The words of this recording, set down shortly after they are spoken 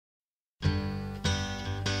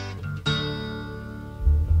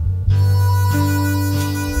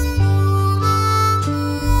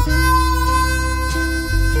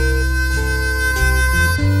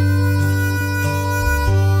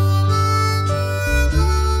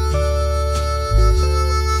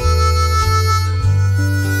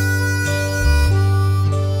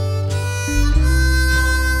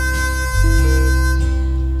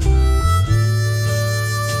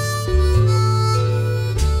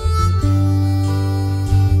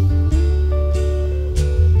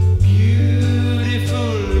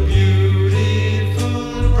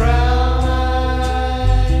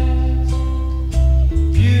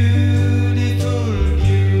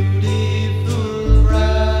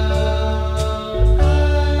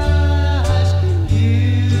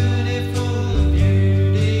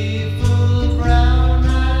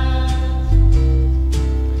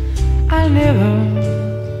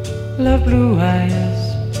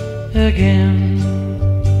again.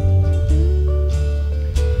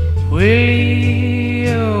 Willie,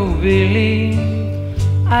 oh Willie,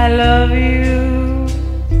 I love you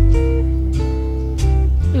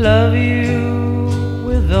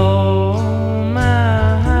with all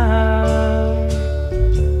my heart.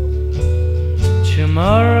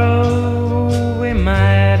 Tomorrow we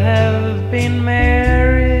might have been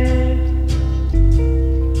married,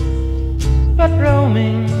 but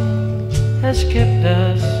roaming has kept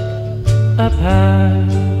us apart.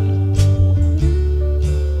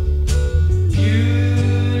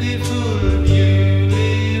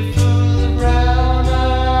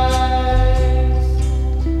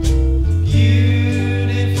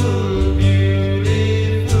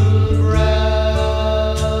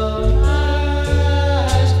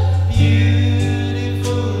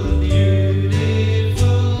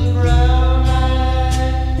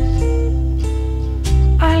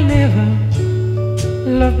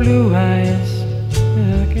 Love blue eyes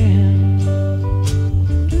again.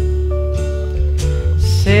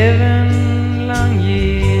 7 long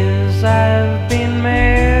years I've been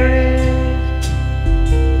married.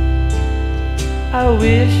 I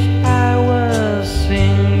wish I was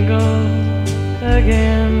single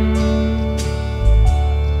again.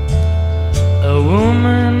 A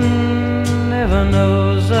woman never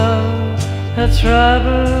knows of her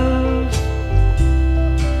troubles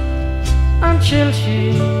until she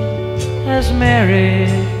has married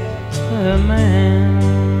a man.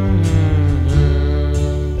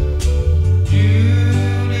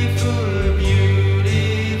 Beautiful,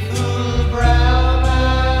 beautiful brown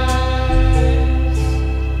eyes.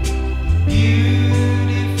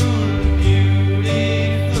 Beautiful,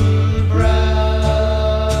 beautiful brown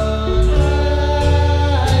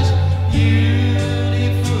eyes.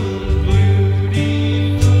 Beautiful,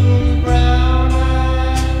 beautiful brown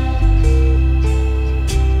eyes.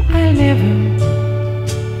 I'll never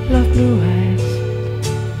love blue eyes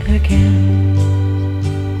again.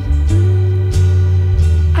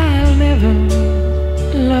 I'll never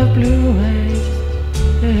love blue eyes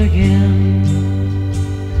again.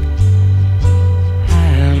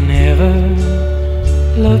 I'll never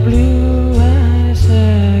love blue eyes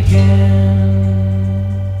again.